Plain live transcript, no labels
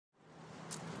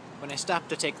When I stop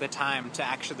to take the time to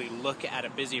actually look at a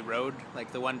busy road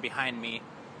like the one behind me,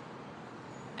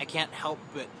 I can't help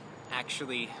but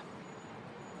actually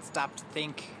stop to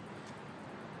think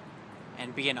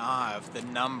and be in awe of the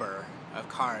number of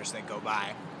cars that go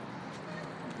by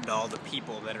and all the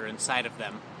people that are inside of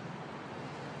them.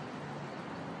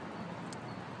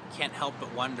 Can't help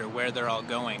but wonder where they're all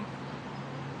going,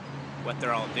 what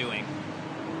they're all doing,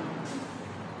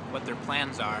 what their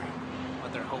plans are,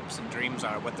 what their hopes and dreams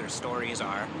are, what their stories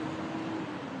are.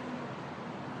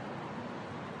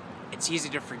 It's easy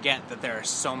to forget that there are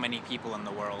so many people in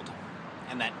the world,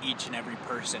 and that each and every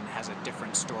person has a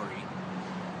different story.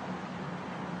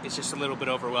 It's just a little bit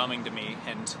overwhelming to me,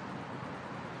 and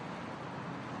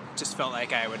just felt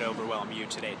like I would overwhelm you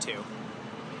today too.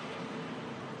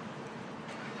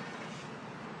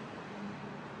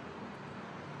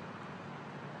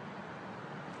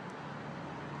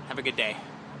 Have a good day.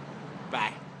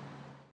 Bye.